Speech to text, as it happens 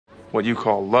What you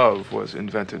call love was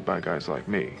invented by guys like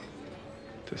me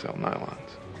to sell nylons.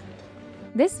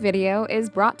 This video is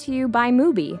brought to you by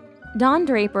Mubi. Don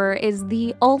Draper is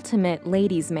the ultimate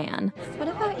ladies' man. What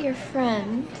about your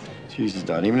friend? Jesus,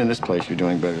 Don, even in this place, you're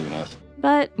doing better than us.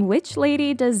 But which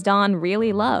lady does Don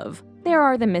really love? There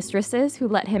are the mistresses who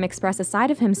let him express a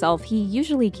side of himself he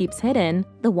usually keeps hidden,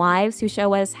 the wives who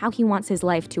show us how he wants his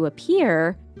life to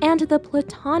appear, and the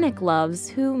platonic loves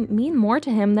who mean more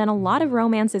to him than a lot of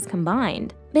romances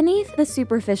combined. Beneath the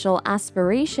superficial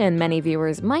aspiration many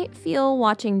viewers might feel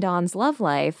watching Don's love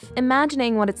life,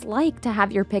 imagining what it's like to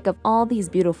have your pick of all these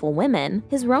beautiful women,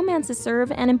 his romances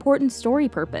serve an important story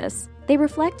purpose. They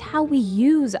reflect how we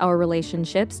use our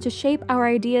relationships to shape our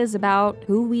ideas about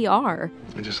who we are.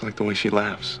 I just like the way she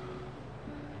laughs.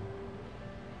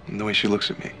 And the way she looks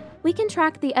at me. We can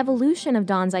track the evolution of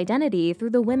Don's identity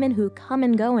through the women who come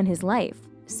and go in his life.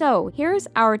 So here's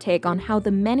our take on how the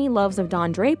many loves of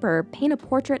Don Draper paint a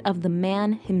portrait of the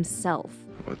man himself.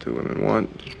 What do women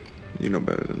want? You know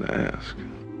better than to ask.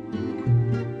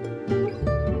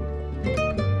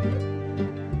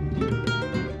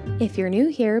 If you're new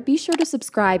here, be sure to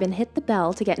subscribe and hit the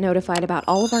bell to get notified about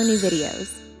all of our new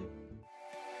videos.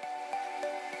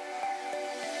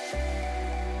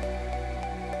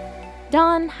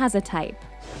 Don has a type.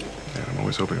 Man, I'm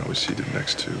always hoping I was seated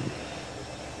next to,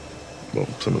 well,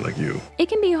 someone like you. It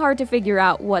can be hard to figure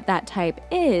out what that type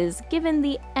is, given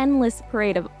the endless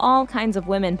parade of all kinds of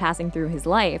women passing through his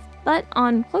life. But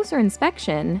on closer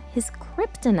inspection, his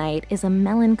kryptonite is a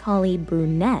melancholy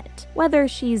brunette, whether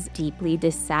she's deeply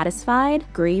dissatisfied,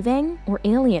 grieving, or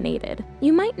alienated.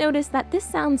 You might notice that this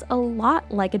sounds a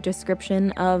lot like a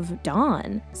description of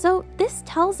Don. So this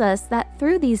tells us that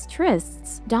through these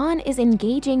trysts, Don is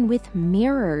engaging with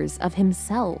mirrors of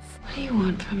himself. What do you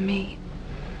want from me?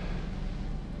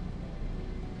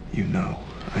 You know.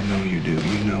 I know you do.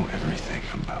 You know everything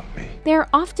about me. Their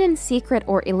often secret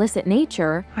or illicit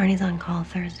nature Arnie's on call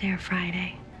Thursday or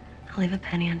Friday. I'll leave a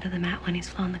penny under the mat when he's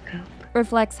flown the coop.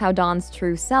 reflects how Don's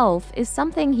true self is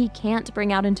something he can't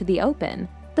bring out into the open.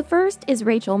 The first is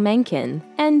Rachel Menken,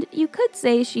 and you could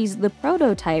say she's the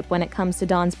prototype when it comes to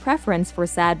Don's preference for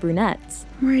sad brunettes.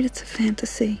 I'm worried it's a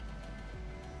fantasy.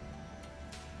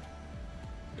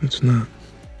 It's not.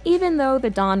 Even though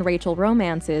the Don-Rachel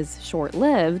romance is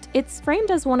short-lived, it's framed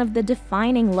as one of the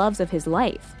defining loves of his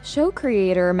life. Show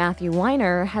creator Matthew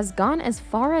Weiner has gone as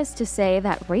far as to say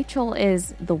that Rachel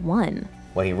is the one.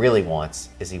 What he really wants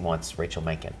is he wants Rachel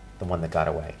Menken, the one that got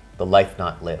away, the life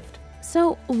not lived.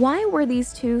 So why were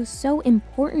these two so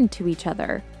important to each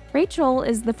other? Rachel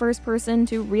is the first person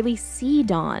to really see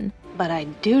Don. But I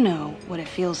do know what it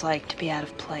feels like to be out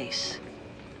of place,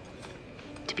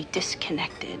 to be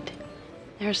disconnected.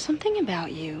 There's something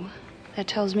about you that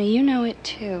tells me you know it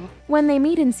too. When they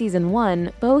meet in season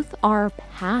 1, both are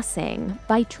passing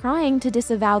by trying to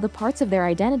disavow the parts of their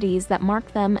identities that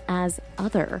mark them as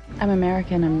other. I'm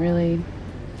American, I'm really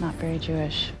not very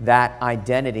Jewish. That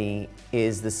identity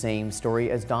is the same story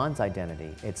as Don's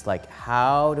identity. It's like,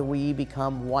 how do we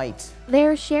become white?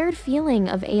 Their shared feeling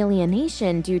of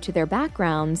alienation due to their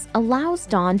backgrounds allows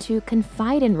Don to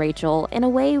confide in Rachel in a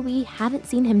way we haven't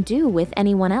seen him do with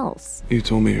anyone else. You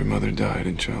told me your mother died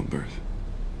in childbirth.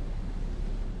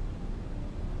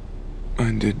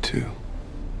 Mine did too.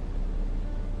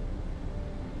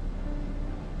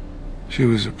 She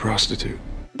was a prostitute.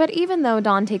 But even though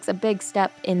Don takes a big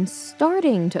step in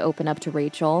starting to open up to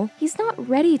Rachel, he's not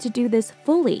ready to do this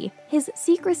fully. His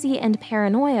secrecy and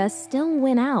paranoia still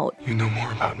win out. You know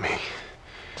more about me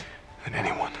than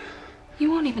anyone. You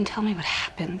won't even tell me what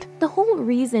happened. The whole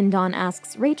reason Don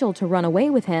asks Rachel to run away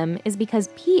with him is because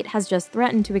Pete has just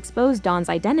threatened to expose Don's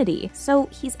identity, so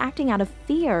he's acting out of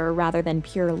fear rather than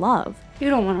pure love.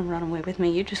 You don't want to run away with me,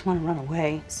 you just want to run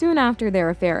away. Soon after their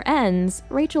affair ends,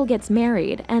 Rachel gets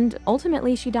married, and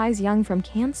ultimately she dies young from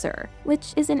cancer,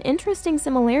 which is an interesting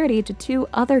similarity to two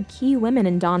other key women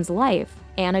in Don's life,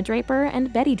 Anna Draper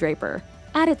and Betty Draper.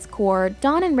 At its core,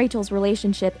 Don and Rachel's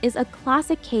relationship is a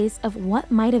classic case of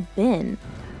what might have been.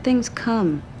 Things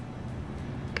come.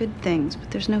 Good things,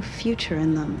 but there's no future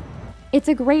in them. It's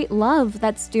a great love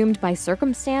that's doomed by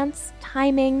circumstance,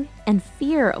 timing, and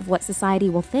fear of what society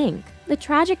will think. The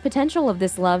tragic potential of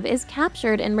this love is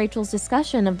captured in Rachel's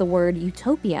discussion of the word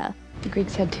utopia. The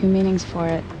Greeks had two meanings for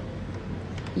it.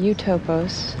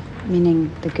 Utopos, meaning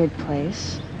the good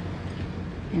place,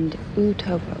 and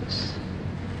utopos,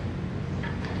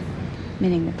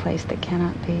 meaning the place that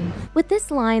cannot be. With this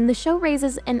line, the show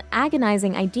raises an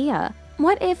agonizing idea.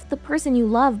 What if the person you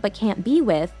love but can't be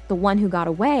with, the one who got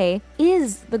away,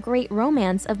 is the great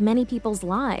romance of many people's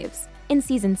lives? In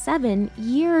season 7,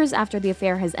 years after the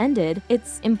affair has ended,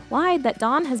 it's implied that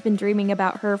Dawn has been dreaming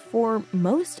about her for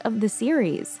most of the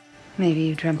series. Maybe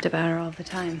you dreamt about her all the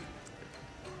time.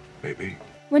 Maybe.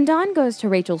 When Dawn goes to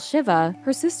Rachel's Shiva,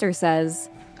 her sister says,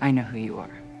 I know who you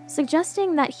are.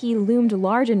 suggesting that he loomed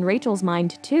large in Rachel's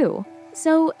mind too.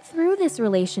 So, through this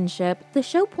relationship, the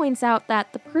show points out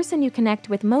that the person you connect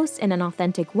with most in an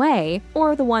authentic way,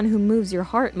 or the one who moves your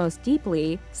heart most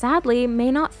deeply, sadly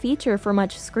may not feature for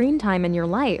much screen time in your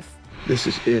life. This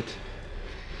is it.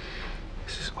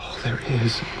 This is all there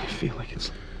is. I feel like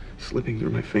it's slipping through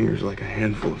my fingers like a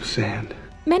handful of sand.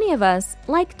 Many of us,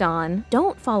 like Dawn,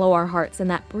 don't follow our hearts in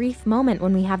that brief moment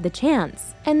when we have the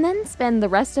chance, and then spend the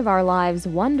rest of our lives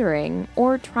wondering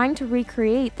or trying to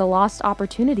recreate the lost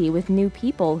opportunity with new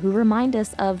people who remind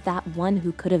us of that one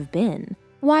who could have been.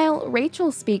 While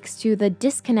Rachel speaks to the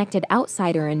disconnected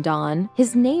outsider in Dawn,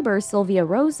 his neighbor Sylvia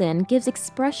Rosen gives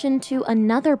expression to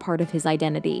another part of his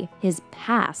identity, his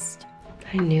past.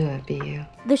 I knew it'd be you.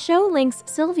 The show links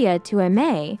Sylvia to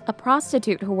Aimee, a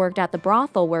prostitute who worked at the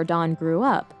brothel where Dawn grew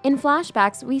up. In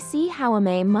flashbacks, we see how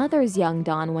Aimee mothers young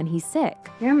Dawn when he's sick,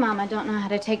 Your mama don't know how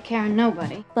to take care of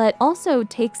nobody. but also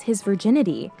takes his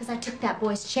virginity. Because I took that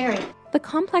boy's cherry. The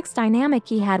complex dynamic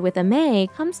he had with Aimee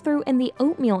comes through in the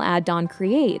oatmeal ad Dawn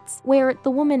creates, where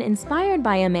the woman inspired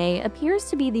by Aimee appears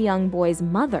to be the young boy's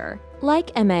mother.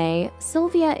 Like Aimee,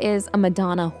 Sylvia is a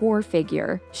Madonna whore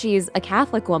figure. She's a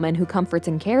Catholic woman who comforts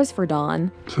and cares for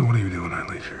Dawn. So what do you do when I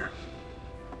leave here?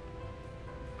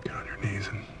 Get on your knees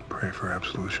and pray for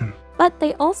absolution? But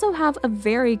they also have a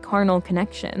very carnal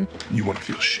connection. You want to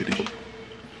feel shitty?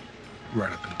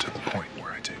 Right up until the point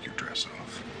where I take your dress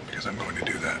off. Because I'm going to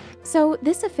do that. So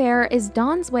this affair is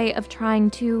Dawn's way of trying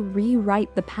to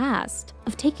rewrite the past,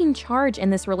 of taking charge in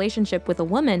this relationship with a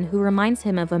woman who reminds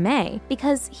him of Aimee,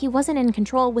 because he wasn't in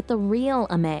control with the real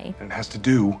Aimee. And it has to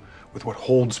do with what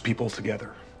holds people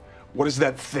together. What is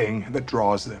that thing that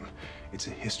draws them? It's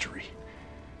a history.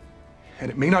 And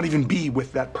it may not even be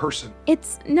with that person.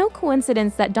 It's no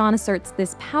coincidence that Dawn asserts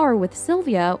this power with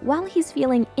Sylvia while he's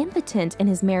feeling impotent in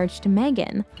his marriage to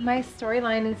Megan. My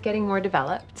storyline is getting more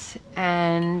developed,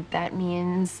 and that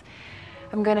means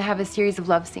I'm gonna have a series of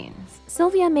love scenes.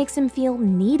 Sylvia makes him feel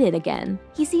needed again.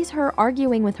 He sees her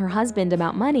arguing with her husband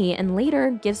about money and later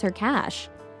gives her cash.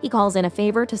 He calls in a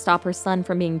favor to stop her son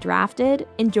from being drafted,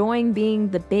 enjoying being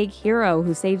the big hero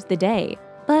who saves the day.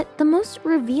 But the most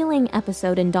revealing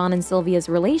episode in Dawn and Sylvia's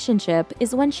relationship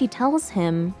is when she tells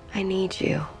him, I need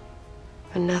you,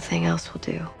 but nothing else will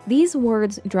do. These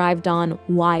words drive Dawn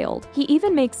wild. He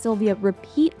even makes Sylvia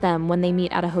repeat them when they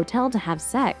meet at a hotel to have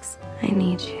sex. I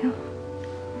need you,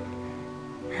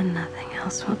 and nothing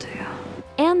else will do.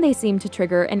 And they seem to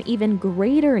trigger an even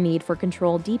greater need for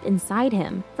control deep inside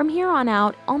him. From here on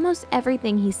out, almost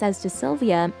everything he says to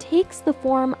Sylvia takes the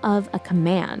form of a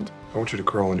command. I want you to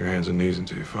crawl on your hands and knees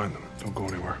until you find them. Don't go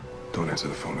anywhere. Don't answer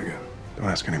the phone again. Don't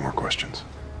ask any more questions.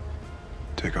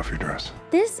 Take off your dress.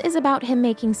 This is about him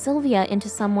making Sylvia into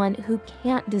someone who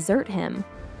can't desert him.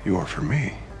 You are for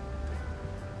me.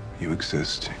 You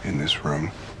exist in this room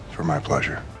for my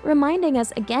pleasure. Reminding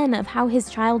us again of how his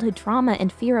childhood trauma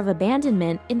and fear of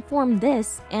abandonment informed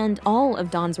this and all of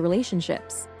Dawn's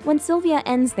relationships. When Sylvia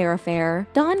ends their affair,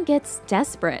 Dawn gets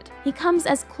desperate. He comes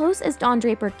as close as Don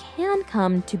Draper can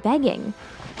come to begging,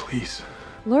 Please.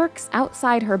 lurks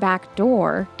outside her back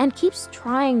door, and keeps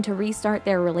trying to restart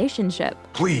their relationship.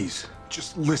 Please.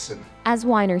 Just listen. As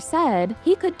Weiner said,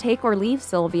 he could take or leave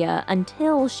Sylvia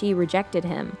until she rejected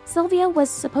him. Sylvia was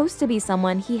supposed to be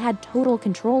someone he had total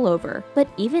control over, but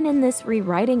even in this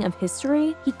rewriting of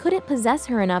history, he couldn't possess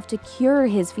her enough to cure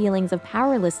his feelings of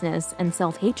powerlessness and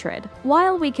self-hatred.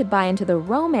 While we could buy into the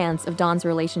romance of Don's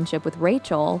relationship with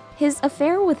Rachel, his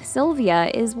affair with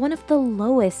Sylvia is one of the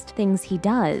lowest things he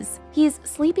does. He's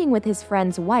sleeping with his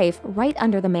friend's wife right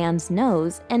under the man's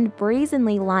nose and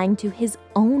brazenly lying to his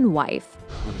own wife.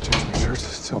 I'm gonna change my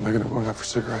shirt, tell Megan I'm going out for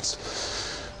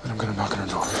cigarettes, and I'm gonna knock on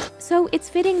her door. So it's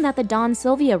fitting that the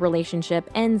Dawn-Sylvia relationship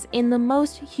ends in the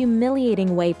most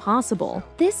humiliating way possible.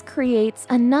 This creates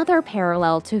another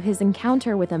parallel to his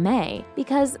encounter with Aimee,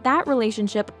 because that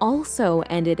relationship also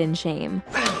ended in shame.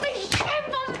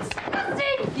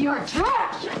 You're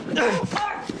trash!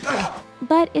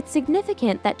 But it's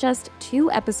significant that just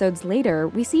 2 episodes later,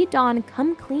 we see Dawn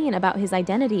come clean about his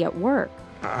identity at work.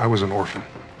 I was an orphan.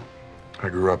 I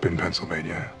grew up in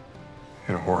Pennsylvania,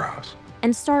 in a whorehouse.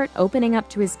 And start opening up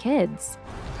to his kids.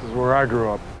 This is where I grew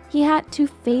up. He had to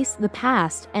face the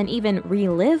past and even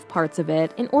relive parts of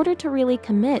it in order to really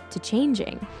commit to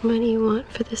changing. What do you want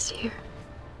for this year?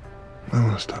 I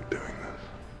want to stop doing this.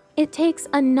 It takes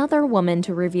another woman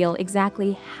to reveal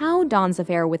exactly how Don's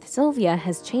affair with Sylvia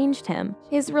has changed him.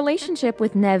 His relationship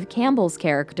with Neve Campbell's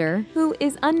character, who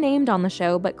is unnamed on the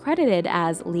show but credited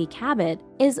as Lee Cabot,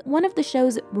 is one of the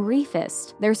show's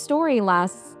briefest. Their story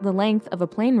lasts the length of a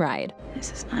plane ride.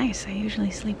 This is nice. I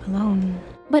usually sleep alone.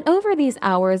 But over these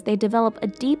hours, they develop a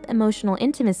deep emotional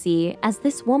intimacy as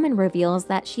this woman reveals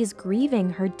that she's grieving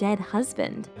her dead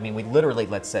husband. I mean, we literally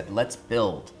let's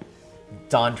build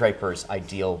Don Draper's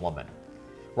ideal woman.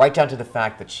 Right down to the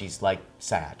fact that she's, like,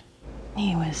 sad.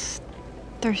 He was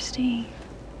thirsty.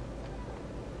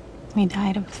 He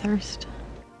died of thirst.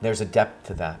 There's a depth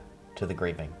to that, to the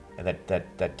grieving,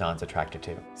 that Don's attracted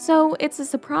to. So it's a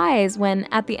surprise when,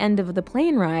 at the end of the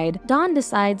plane ride, Don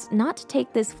decides not to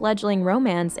take this fledgling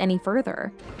romance any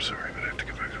further. I'm sorry, but I have to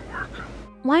get back to work.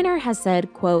 Weiner has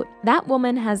said, quote, "That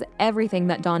woman has everything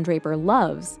that Don Draper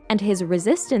loves, and his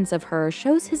resistance of her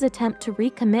shows his attempt to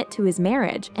recommit to his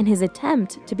marriage and his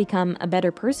attempt to become a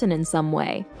better person in some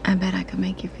way." I bet I could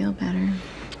make you feel better.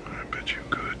 I bet you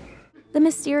could. The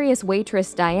mysterious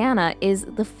waitress Diana is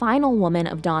the final woman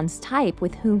of Don's type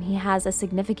with whom he has a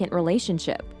significant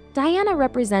relationship. Diana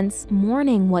represents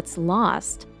mourning what's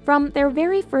lost. From their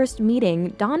very first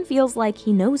meeting, Don feels like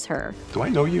he knows her. Do I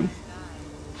know you?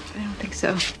 I don't think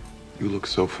so. You look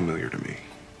so familiar to me.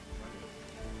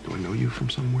 Do I know you from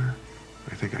somewhere?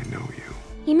 I think I know you.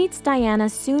 He meets Diana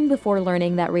soon before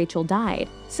learning that Rachel died,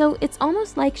 so it's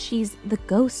almost like she's the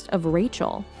ghost of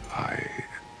Rachel. I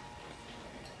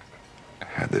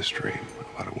had this dream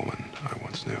about a woman I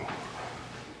once knew.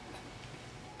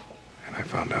 And I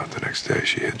found out the next day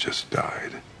she had just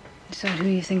died. So who do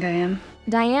you think I am?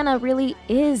 Diana really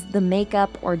is the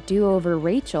makeup or do-over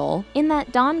Rachel, in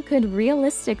that Don could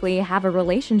realistically have a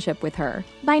relationship with her.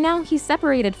 By now, he's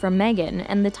separated from Megan,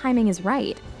 and the timing is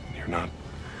right. You're not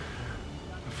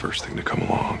the first thing to come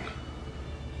along.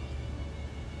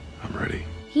 I'm ready.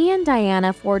 He and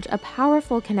Diana forge a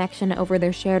powerful connection over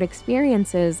their shared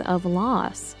experiences of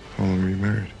loss. How long were you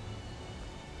married?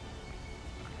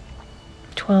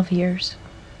 12 years.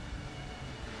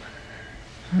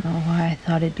 I don't know why I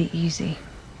thought it'd be easy.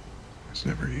 It's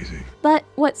never easy. But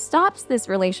what stops this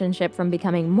relationship from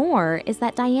becoming more is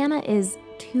that Diana is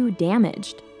too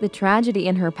damaged. The tragedy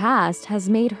in her past has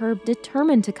made her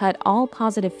determined to cut all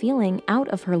positive feeling out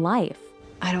of her life.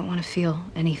 I don't want to feel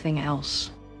anything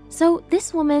else. So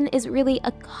this woman is really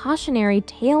a cautionary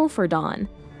tale for Don.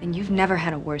 And you've never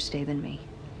had a worse day than me.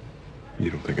 You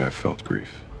don't think I've felt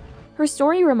grief? Her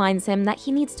story reminds him that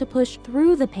he needs to push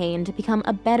through the pain to become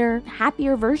a better,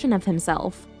 happier version of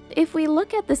himself. If we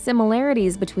look at the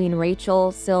similarities between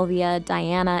Rachel, Sylvia,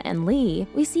 Diana, and Lee,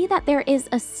 we see that there is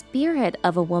a spirit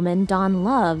of a woman Don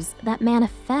loves that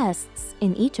manifests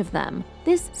in each of them.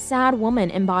 This sad woman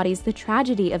embodies the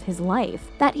tragedy of his life,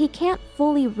 that he can't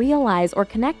fully realize or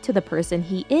connect to the person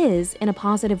he is in a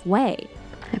positive way.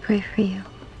 I pray for you.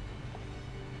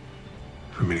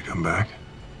 For me to come back?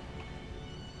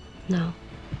 No.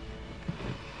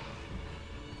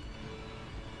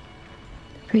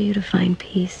 For you to find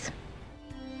peace.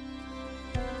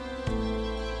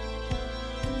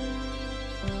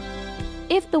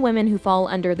 If the women who fall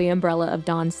under the umbrella of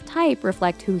Don's type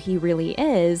reflect who he really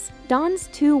is, Don's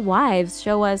two wives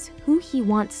show us who he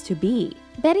wants to be.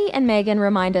 Betty and Megan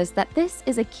remind us that this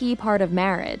is a key part of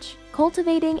marriage,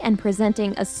 cultivating and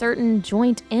presenting a certain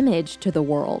joint image to the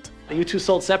world. Are you two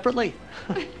sold separately?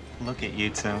 Look at you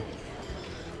two.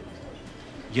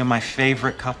 You're my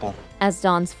favorite couple. As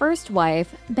Don's first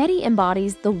wife, Betty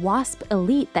embodies the WASP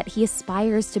elite that he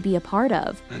aspires to be a part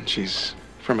of. And she's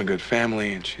from a good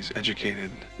family and she's educated.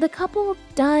 The couple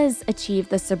does achieve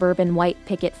the suburban white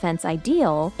picket fence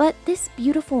ideal, but this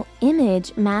beautiful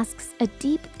image masks a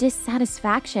deep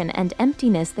dissatisfaction and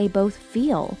emptiness they both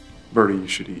feel. Bertie, you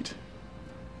should eat.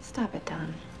 Stop it,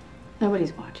 Don.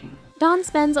 Nobody's watching. Don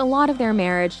spends a lot of their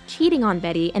marriage cheating on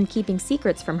Betty and keeping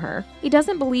secrets from her. He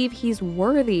doesn't believe he's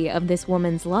worthy of this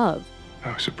woman's love.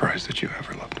 I was surprised that you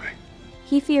ever loved me.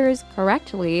 He fears,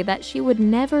 correctly, that she would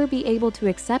never be able to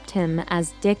accept him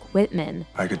as Dick Whitman.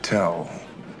 I could tell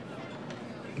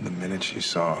the minute she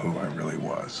saw who I really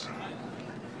was.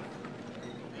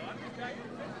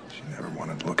 She never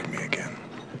wanted to look at me again.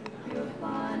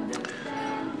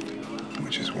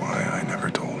 Which is why I never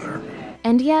told her.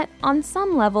 And yet, on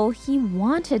some level, he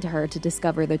wanted her to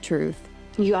discover the truth.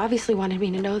 You obviously wanted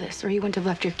me to know this, or you wouldn't have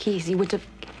left your keys. You wouldn't have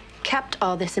kept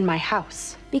all this in my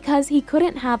house. Because he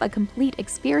couldn't have a complete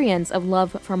experience of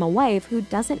love from a wife who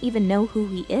doesn't even know who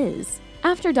he is.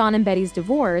 After Dawn and Betty's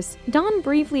divorce, Dawn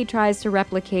briefly tries to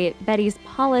replicate Betty's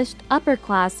polished,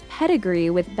 upper-class pedigree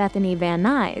with Bethany Van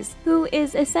Nuys, who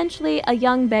is essentially a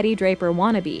young Betty Draper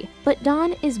wannabe. But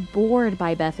Dawn is bored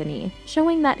by Bethany,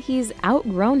 showing that he's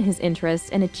outgrown his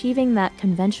interest in achieving that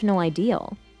conventional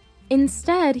ideal.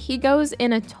 Instead, he goes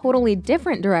in a totally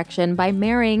different direction by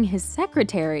marrying his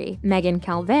secretary, Megan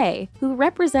Calvé, who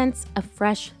represents a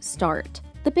fresh start.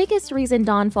 The biggest reason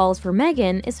Dawn falls for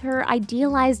Megan is her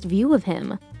idealized view of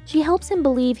him. She helps him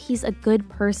believe he's a good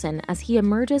person as he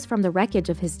emerges from the wreckage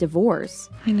of his divorce.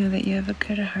 I know that you have a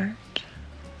good heart.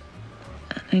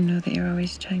 I know that you're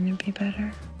always trying to be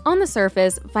better. On the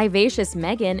surface, vivacious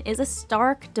Megan is a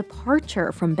stark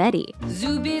departure from Betty.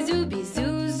 Zooby zooby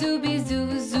zoo, zooby zoo,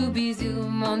 zooby zoo,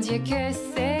 mon Dieu que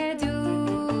c'est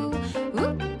doux.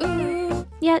 Ooh, ooh.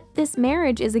 Yet, this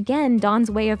marriage is again Dawn's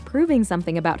way of proving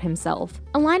something about himself.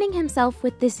 Aligning himself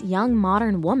with this young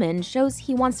modern woman shows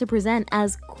he wants to present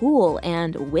as cool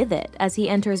and with it as he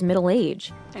enters middle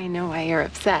age. I know why you're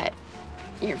upset.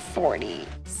 You're 40.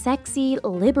 Sexy,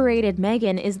 liberated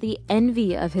Megan is the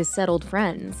envy of his settled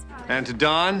friends. And to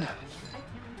Dawn,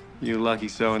 you lucky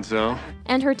so-and-so.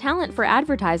 And her talent for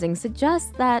advertising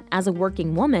suggests that, as a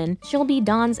working woman, she'll be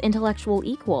Dawn's intellectual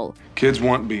equal. Kids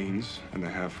want beans, and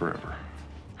they have forever.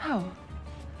 Oh.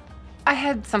 I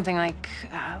had something like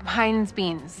Heinz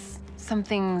beans. Some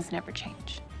things never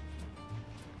change.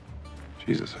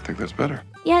 Jesus, I think that's better.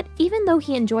 Yet, even though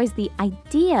he enjoys the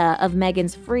idea of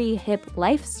Megan's free, hip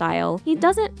lifestyle, he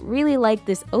doesn't really like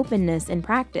this openness in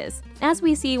practice, as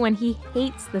we see when he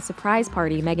hates the surprise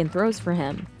party Megan throws for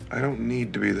him. I don't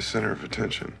need to be the center of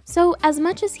attention. So, as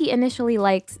much as he initially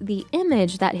likes the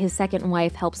image that his second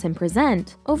wife helps him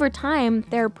present, over time,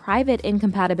 their private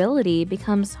incompatibility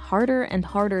becomes harder and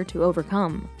harder to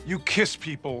overcome. You kiss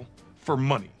people for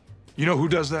money. You know who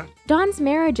does that? Dawn's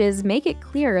marriages make it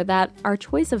clear that our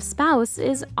choice of spouse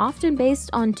is often based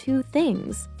on two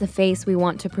things: the face we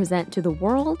want to present to the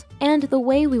world and the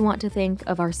way we want to think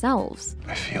of ourselves.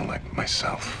 I feel like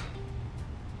myself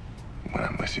when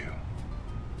I'm with you,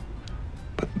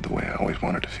 but the way I always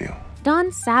wanted to feel.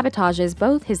 Dawn sabotages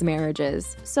both his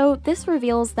marriages, so this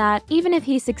reveals that even if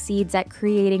he succeeds at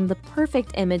creating the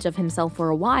perfect image of himself for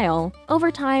a while,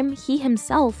 over time he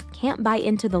himself can't buy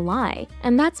into the lie,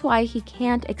 and that's why he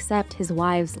can't accept his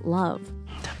wife's love.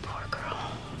 That poor girl.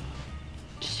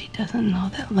 She doesn't know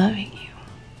that loving you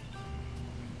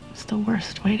is the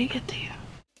worst way to get to you.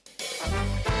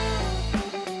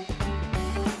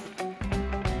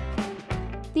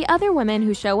 The other women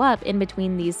who show up in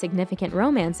between these significant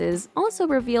romances also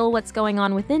reveal what's going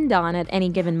on within Dawn at any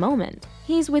given moment.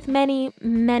 He's with many,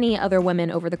 many other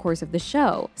women over the course of the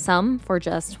show, some for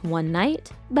just one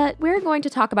night, but we're going to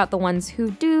talk about the ones who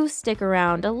do stick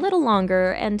around a little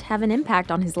longer and have an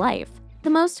impact on his life. The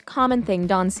most common thing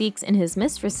Dawn seeks in his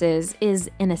mistresses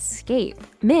is an escape.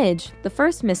 Midge, the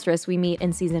first mistress we meet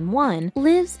in season 1,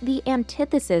 lives the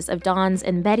antithesis of Dawn's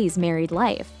and Betty's married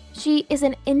life. She is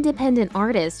an independent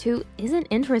artist who isn't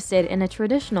interested in a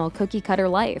traditional cookie-cutter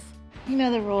life. You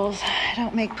know the rules. I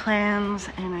don't make plans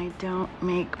and I don't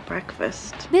make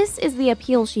breakfast. This is the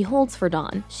appeal she holds for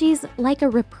Dawn. She's like a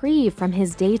reprieve from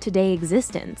his day-to-day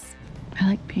existence. I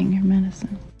like being your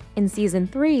medicine. In season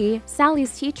 3,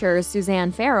 Sally's teacher,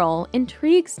 Suzanne Farrell,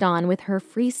 intrigues Dawn with her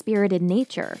free-spirited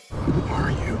nature. Who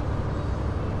are you?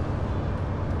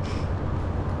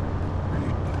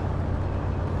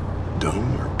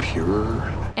 Dumb or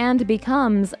pure? And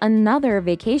becomes another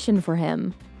vacation for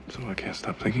him. So I can't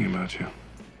stop thinking about you.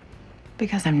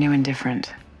 Because I'm new and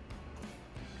different.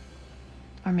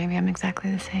 Or maybe I'm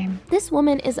exactly the same. This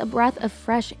woman is a breath of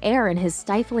fresh air in his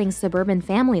stifling suburban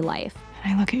family life.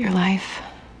 And I look at your life,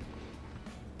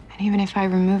 and even if I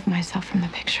remove myself from the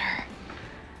picture,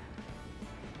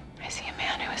 I see a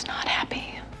man who is not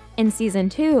happy. In season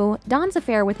 2, Dawn's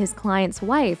affair with his client's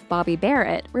wife, Bobby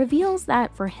Barrett, reveals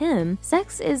that for him,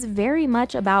 sex is very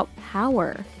much about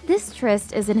power. This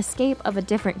tryst is an escape of a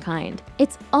different kind.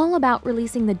 It's all about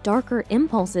releasing the darker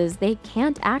impulses they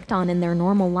can't act on in their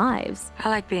normal lives. I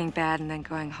like being bad and then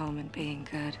going home and being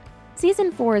good.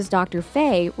 Season 4's Dr.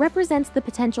 Faye represents the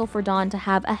potential for Dawn to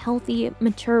have a healthy,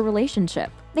 mature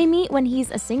relationship. They meet when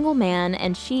he's a single man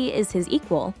and she is his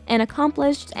equal, an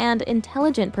accomplished and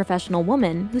intelligent professional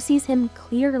woman who sees him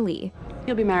clearly.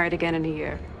 You'll be married again in a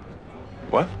year.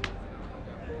 What?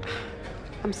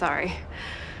 I'm sorry.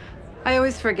 I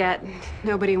always forget.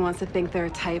 Nobody wants to think they're a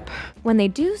type. When they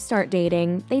do start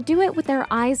dating, they do it with their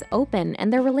eyes open,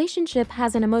 and their relationship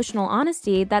has an emotional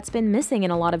honesty that's been missing in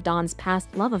a lot of Dawn's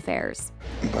past love affairs.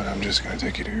 But I'm just gonna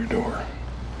take you to your door.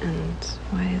 And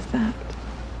why is that?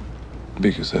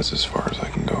 Because that's as far as I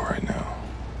can go right now.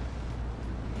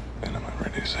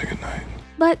 I need to say goodnight.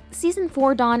 But Season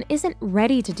 4 Don isn't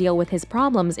ready to deal with his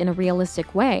problems in a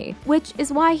realistic way, which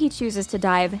is why he chooses to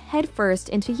dive headfirst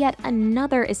into yet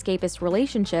another escapist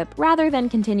relationship rather than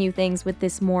continue things with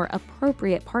this more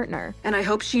appropriate partner. And I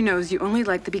hope she knows you only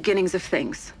like the beginnings of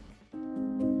things.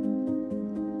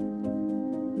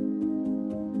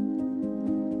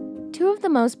 Two of the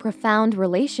most profound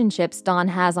relationships Don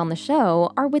has on the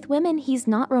show are with women he's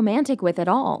not romantic with at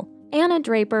all. Anna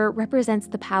Draper represents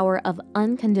the power of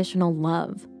unconditional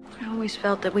love. I always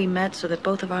felt that we met so that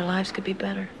both of our lives could be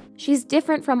better. She's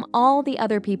different from all the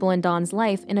other people in Don's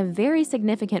life in a very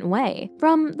significant way.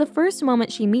 From the first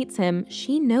moment she meets him,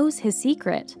 she knows his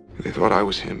secret. They thought I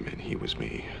was him and he was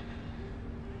me.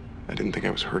 I didn't think I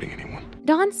was hurting anyone.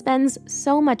 Don spends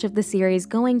so much of the series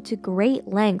going to great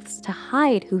lengths to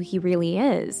hide who he really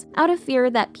is, out of fear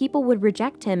that people would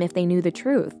reject him if they knew the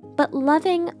truth. But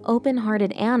loving,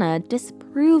 open-hearted Anna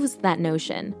disproves that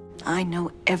notion. I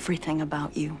know everything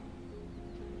about you,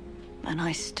 and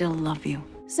I still love you.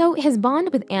 So his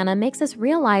bond with Anna makes us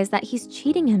realize that he's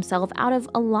cheating himself out of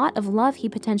a lot of love he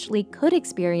potentially could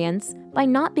experience by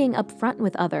not being upfront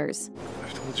with others.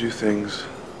 I've told you things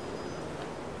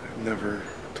I've never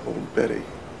told Betty.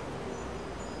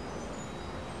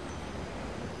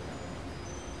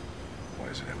 Why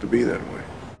does it have to be that way?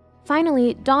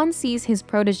 Finally, Don sees his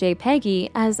protege Peggy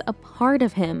as a part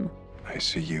of him. I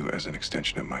see you as an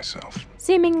extension of myself.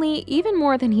 Seemingly even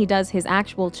more than he does his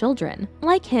actual children.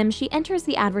 Like him, she enters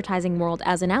the advertising world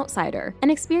as an outsider and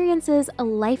experiences a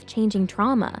life-changing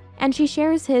trauma. And she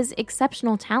shares his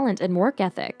exceptional talent and work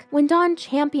ethic. When Don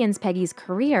champions Peggy's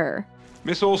career,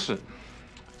 Miss Olson,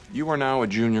 you are now a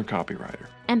junior copywriter.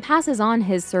 and passes on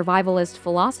his survivalist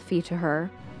philosophy to her,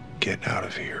 Get out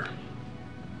of here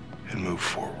and move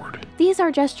forward. these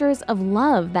are gestures of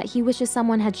love that he wishes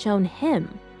someone had shown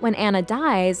him. When Anna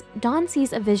dies, Don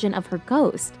sees a vision of her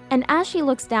ghost, and as she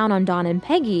looks down on Don and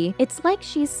Peggy, it's like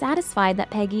she's satisfied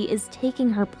that Peggy is taking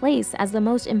her place as the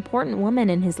most important woman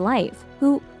in his life,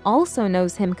 who also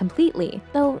knows him completely,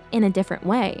 though in a different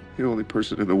way. The only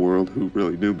person in the world who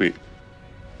really knew me.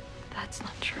 That's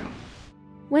not true.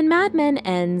 When Mad Men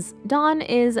ends, Don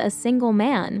is a single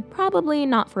man, probably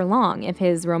not for long if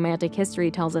his romantic history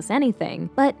tells us anything,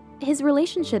 but his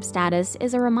relationship status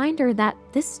is a reminder that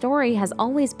this story has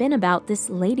always been about this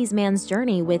ladies' man's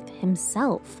journey with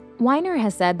himself. Weiner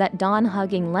has said that Don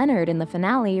hugging Leonard in the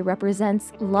finale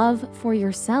represents love for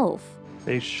yourself.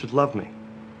 They should love me.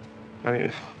 I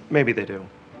mean, maybe they do.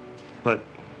 But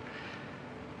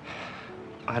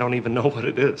I don't even know what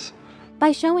it is.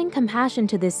 By showing compassion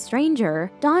to this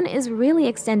stranger, Don is really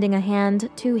extending a hand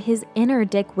to his inner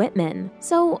Dick Whitman.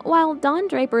 So while Don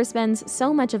Draper spends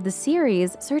so much of the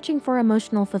series searching for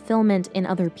emotional fulfillment in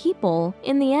other people,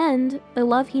 in the end, the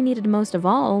love he needed most of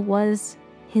all was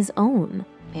his own.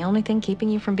 The only thing keeping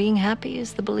you from being happy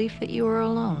is the belief that you are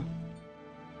alone.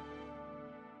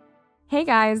 Hey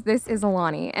guys, this is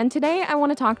Alani, and today I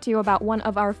want to talk to you about one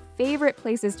of our favorite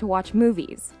places to watch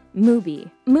movies, Mubi.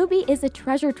 Mubi is a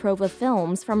treasure trove of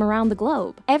films from around the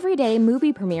globe. Every day,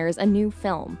 Mubi premieres a new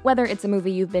film. Whether it's a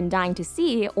movie you've been dying to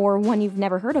see or one you've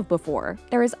never heard of before,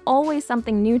 there is always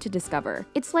something new to discover.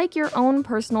 It's like your own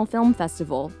personal film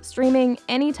festival, streaming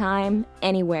anytime,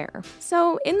 anywhere.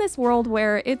 So in this world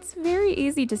where it's very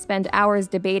easy to spend hours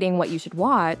debating what you should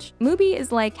watch, Mubi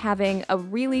is like having a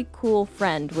really cool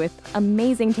friend with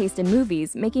amazing taste in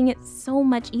movies, making it so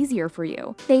much easier for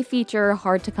you. They feature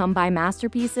hard-to-come-by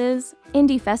masterpieces,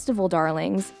 indie festival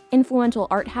darlings, influential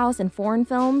art house and foreign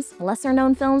films,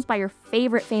 lesser-known films by your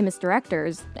favorite famous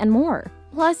directors, and more.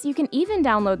 Plus, you can even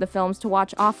download the films to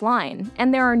watch offline,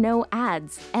 and there are no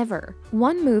ads, ever.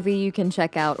 One movie you can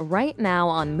check out right now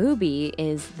on Mubi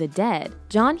is The Dead,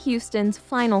 John Huston's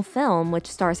final film, which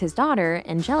stars his daughter,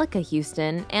 Angelica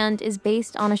Houston, and is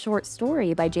based on a short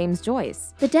story by James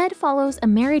Joyce. The Dead follows a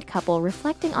married couple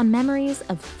reflecting on memories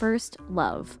of first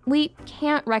love. We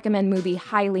can't recommend Mubi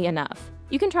highly enough.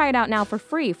 You can try it out now for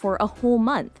free for a whole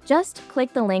month. Just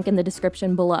click the link in the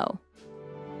description below.